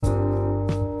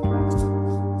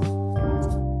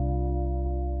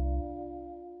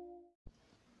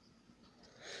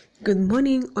Good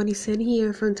morning, Odyssean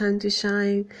here from Time to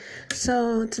Shine.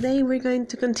 So today we're going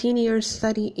to continue our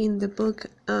study in the book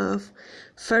of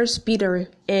First Peter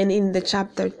and in the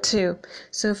chapter 2.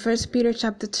 So First Peter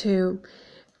chapter 2,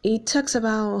 it talks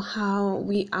about how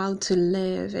we ought to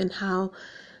live and how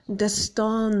the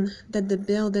stone that the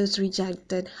builders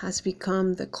rejected has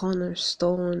become the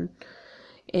cornerstone.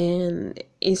 And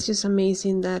it's just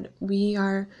amazing that we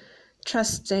are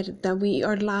trusted, that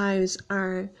our lives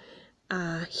are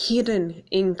hidden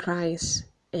in Christ.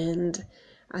 And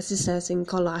as it says in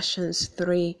Colossians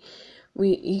 3,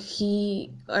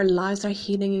 our lives are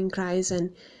hidden in Christ,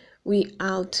 and we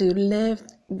ought to live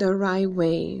the right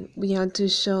way. We ought to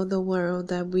show the world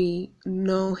that we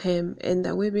know Him and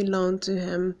that we belong to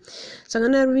Him. So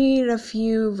I'm going to read a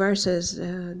few verses.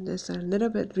 There's a little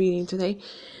bit reading today.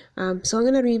 So I'm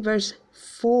going to read verse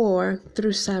 4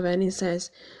 through 7. It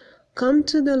says, "Come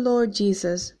to the Lord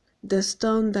Jesus, the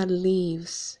stone that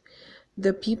lives.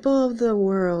 The people of the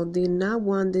world did not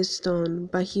want this stone,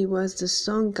 but He was the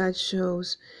stone God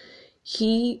chose.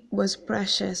 He was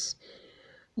precious.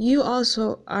 You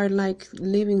also are like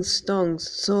living stones,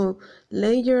 so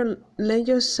let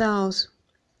yourselves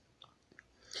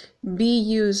be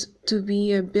used to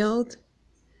be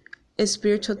a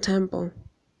spiritual temple,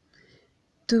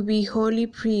 to be holy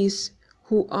priests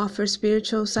who offer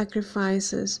spiritual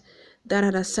sacrifices that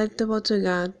are acceptable to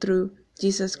God through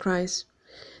Jesus Christ.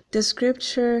 The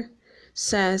scripture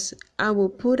says, I will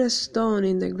put a stone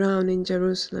in the ground in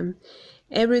Jerusalem.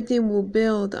 Everything will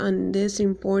build on this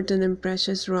important and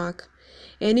precious rock.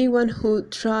 Anyone who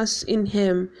trusts in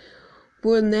Him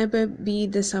will never be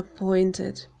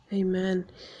disappointed." Amen.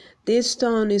 This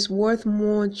stone is worth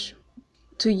much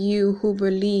to you who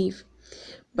believe,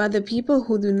 but the people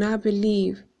who do not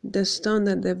believe, the stone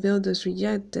that the builders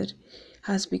rejected,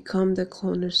 has become the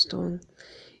cornerstone.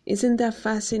 Isn't that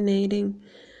fascinating?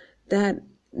 That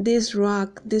this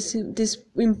rock, this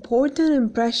important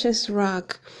and precious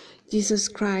rock, Jesus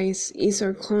Christ, is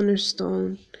our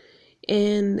cornerstone,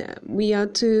 and we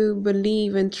ought to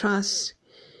believe and trusting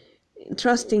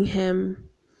Him,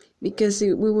 because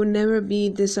we will never be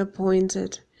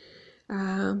disappointed.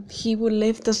 He will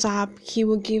lift us up. He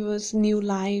will give us new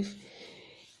life.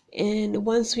 And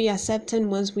once we accept Him,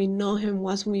 once we know Him,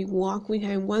 once we walk with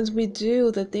Him, once we do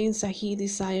the things that He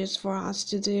desires for us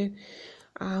to do,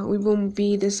 we won't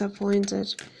be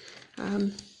disappointed.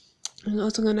 I'm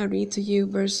also going to read to you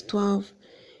verse 12.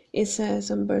 It says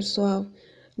in verse 12,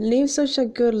 "Live such a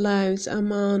good lives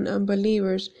among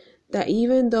unbelievers that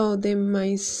even though they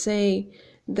might say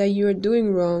that you are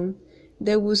doing wrong,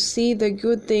 they will see the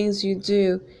good things you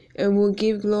do and will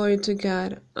give glory to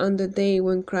God on the day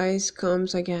when Christ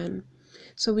comes again."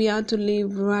 So we ought to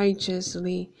live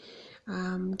righteously,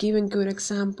 giving good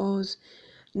examples,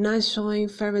 not showing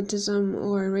favoritism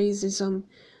or racism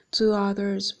to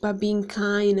others, but being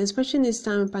kind, especially in this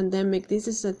time of pandemic. This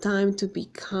is the time to be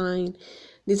kind.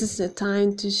 This is the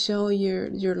time to show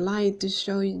your light, to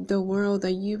show the world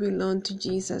that you belong to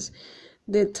Jesus.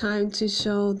 The time to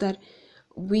show that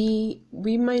we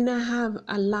might not have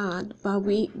a lot, but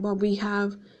we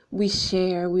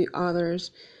share with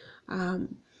others. I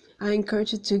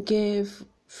encourage you to give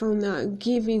from a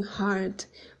giving heart,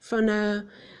 from a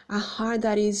heart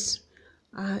that is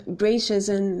gracious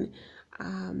and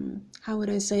how would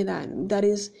I say that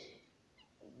is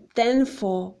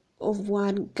thankful of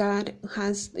what God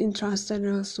has entrusted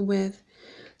us with.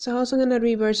 So I'm also going to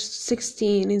read verse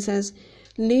 16. It says,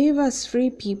 "Live as free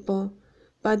people,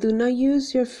 but do not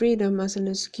use your freedom as an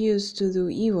excuse to do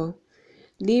evil.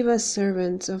 Live as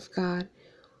servants of God.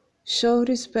 Show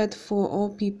respect for all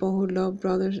people who love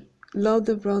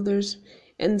the brothers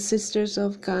and sisters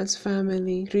of God's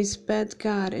family. Respect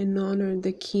God and honor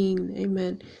the King."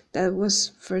 Amen. That was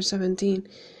verse 17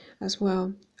 as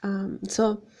well.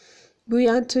 So we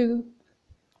ought to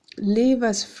live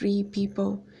as free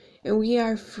people, and we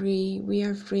are free. We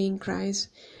are free in Christ.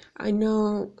 I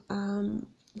know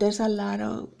there's a lot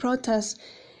of protests,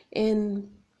 and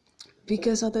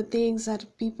because of the things that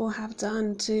people have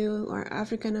done to our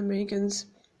African Americans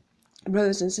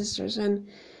brothers and sisters, and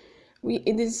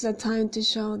this is a time to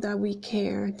show that we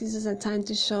care. This is a time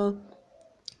to show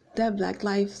that Black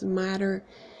Lives Matter.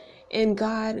 And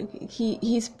God,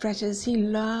 He's precious. He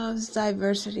loves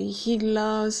diversity. He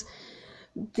loves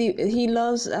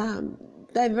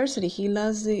diversity. He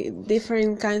loves the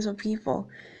different kinds of people.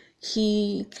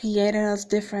 He created us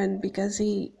different because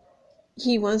He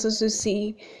wants us to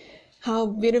see how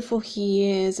beautiful He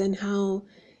is and how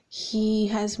He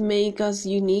has made us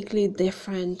uniquely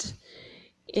different.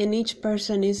 And each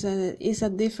person is a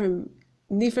different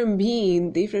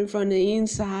being, different from the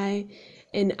inside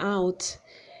and out.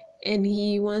 and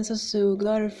He wants us to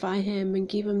glorify Him and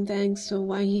give Him thanks for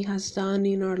what He has done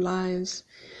in our lives.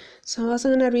 So I was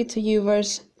going to read to you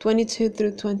verse 22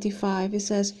 through 25. It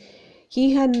says,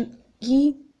 He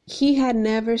had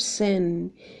never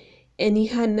sinned, and He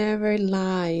had never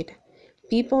lied.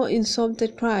 People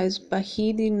insulted Christ, but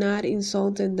He did not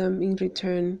insult them in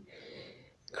return.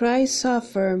 Christ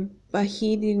suffered, but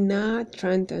He did not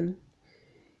threaten.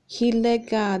 He let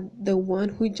God, the one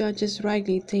who judges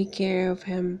rightly, take care of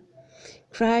Him.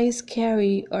 Christ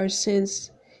carried our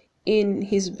sins in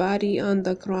His body on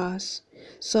the cross,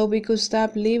 so we could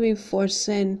stop living for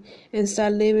sin and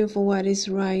start living for what is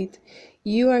right.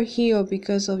 You are healed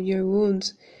because of your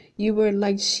wounds. You were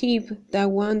like sheep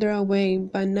that wander away,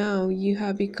 but now you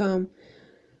have come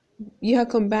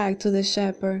back to the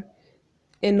shepherd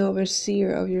and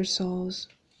overseer of your souls.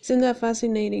 Isn't that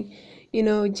fascinating?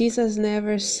 Jesus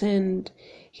never sinned.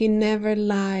 He never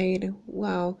lied.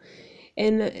 Wow.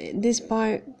 And this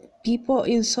part, people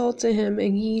insulted Him,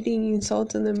 and He didn't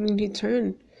insult them in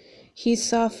return. He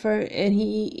suffered, and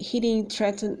he didn't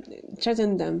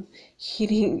threaten them. He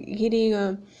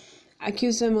didn't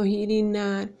accuse them, or He did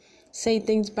not say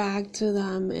things back to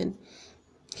them, and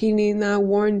He did not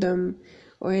warn them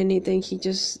or anything. He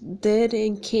just did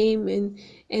and came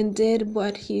and did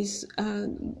what His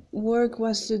work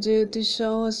was to do, to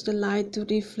show us the light, to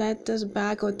reflect us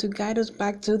back, or to guide us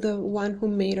back to the one who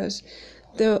made us,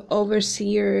 the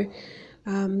overseer,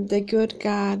 the good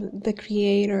God, the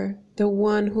Creator, the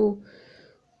one who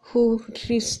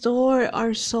restored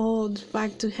our souls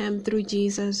back to Him through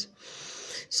Jesus.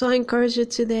 So I encourage you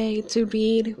today to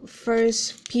read 1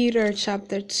 Peter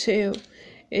chapter 2.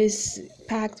 It's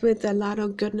packed with a lot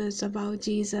of goodness about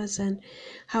Jesus and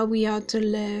how we ought to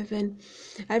live. And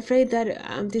I pray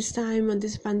that this time on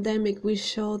this pandemic, we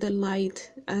show the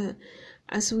light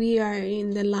as we are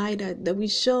in the light, that we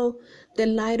show the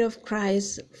light of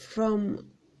Christ from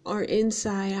our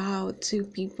inside out to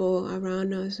people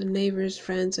around us, and neighbors,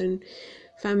 friends, and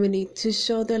family, to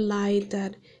show the light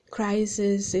that Christ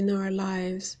is in our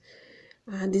lives.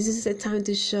 This is the time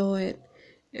to show it,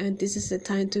 and this is the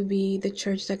time to be the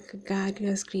church that God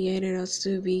has created us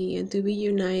to be, and to be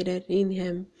united in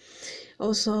Him.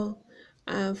 Also,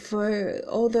 for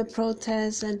all the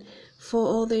protests and for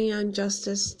all the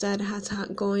injustice that has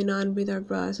going on with our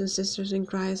brothers and sisters in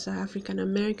Christ, the African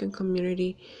American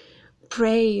community,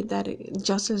 pray that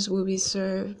justice will be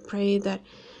served. Pray that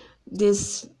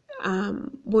this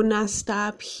will not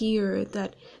stop here,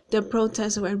 that the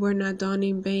protests were not done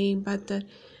in vain, but that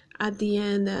at the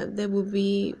end there will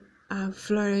be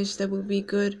flourish, there will be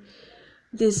good.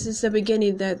 This is the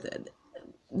beginning,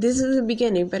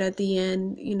 but at the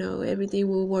end, everything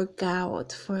will work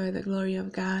out for the glory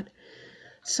of God.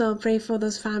 So pray for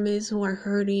those families who are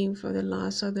hurting, for the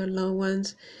loss of their loved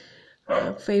ones.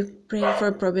 Pray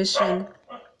for provision.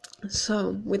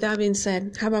 So with that being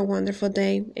said, have a wonderful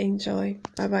day. Enjoy.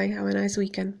 Bye-bye. Have a nice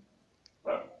weekend.